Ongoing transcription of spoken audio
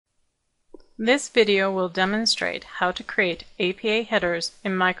This video will demonstrate how to create APA headers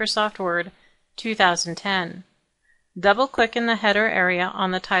in Microsoft Word 2010. Double-click in the header area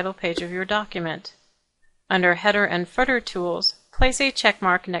on the title page of your document. Under Header and Footer Tools, place a check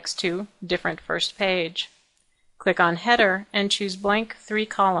mark next to Different First Page. Click on Header and choose Blank 3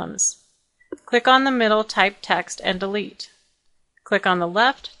 Columns. Click on the middle Type Text and Delete. Click on the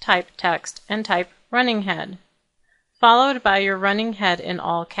left Type Text and type Running Head, followed by your running head in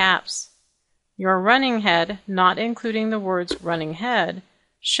all caps. Your running head, not including the words running head,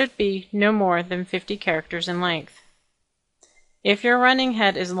 should be no more than 50 characters in length. If your running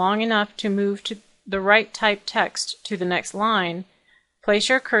head is long enough to move to the right type text to the next line, place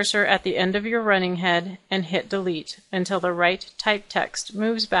your cursor at the end of your running head and hit delete until the right type text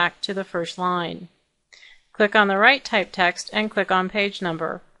moves back to the first line. Click on the right type text and click on page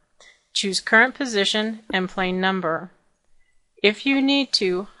number. Choose current position and plain number. If you need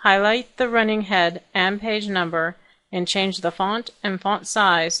to, highlight the running head and page number and change the font and font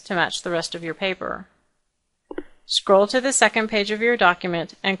size to match the rest of your paper. Scroll to the second page of your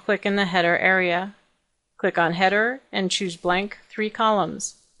document and click in the header area. Click on Header and choose Blank 3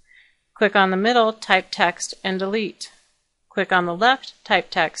 Columns. Click on the middle Type Text and Delete. Click on the left Type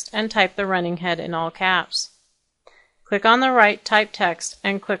Text and type the running head in all caps. Click on the right Type Text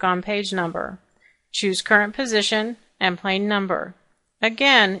and click on Page Number. Choose Current Position and plain number.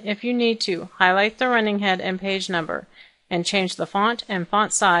 Again, if you need to, highlight the running head and page number and change the font and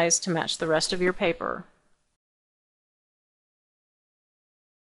font size to match the rest of your paper.